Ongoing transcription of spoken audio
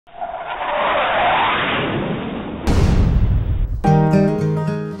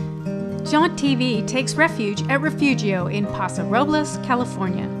Jaunt TV takes refuge at Refugio in Paso Robles,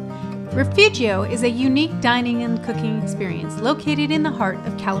 California. Refugio is a unique dining and cooking experience located in the heart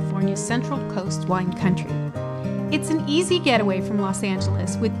of California's Central Coast wine country. It's an easy getaway from Los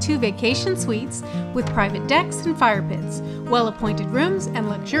Angeles with 2 vacation suites with private decks and fire pits, well-appointed rooms, and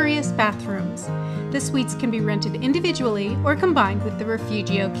luxurious bathrooms. The suites can be rented individually or combined with the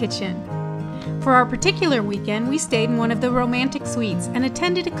Refugio kitchen. For our particular weekend, we stayed in one of the romantic suites and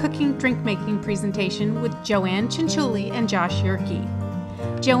attended a cooking drink-making presentation with JoAnn Cianciulli and Josh Yerkey.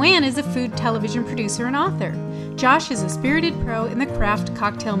 JoAnn is a food television producer and author. Josh is a spirited pro in the craft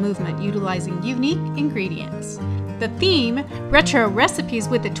cocktail movement, utilizing unique ingredients. The theme, retro recipes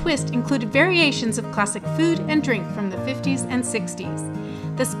with a twist, included variations of classic food and drink from the 50s and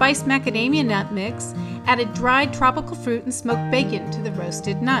 60s. The spiced macadamia nut mix added dried tropical fruit and smoked bacon to the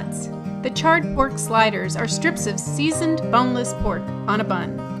roasted nuts. The charred pork sliders are strips of seasoned boneless pork on a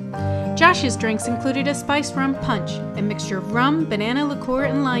bun. Josh's drinks included a spiced rum punch, a mixture of rum, banana liqueur,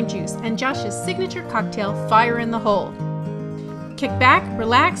 and lime juice, and Josh's signature cocktail, Fire in the Hole. Kick back,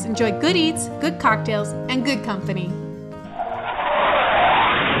 relax, enjoy good eats, good cocktails, and good company.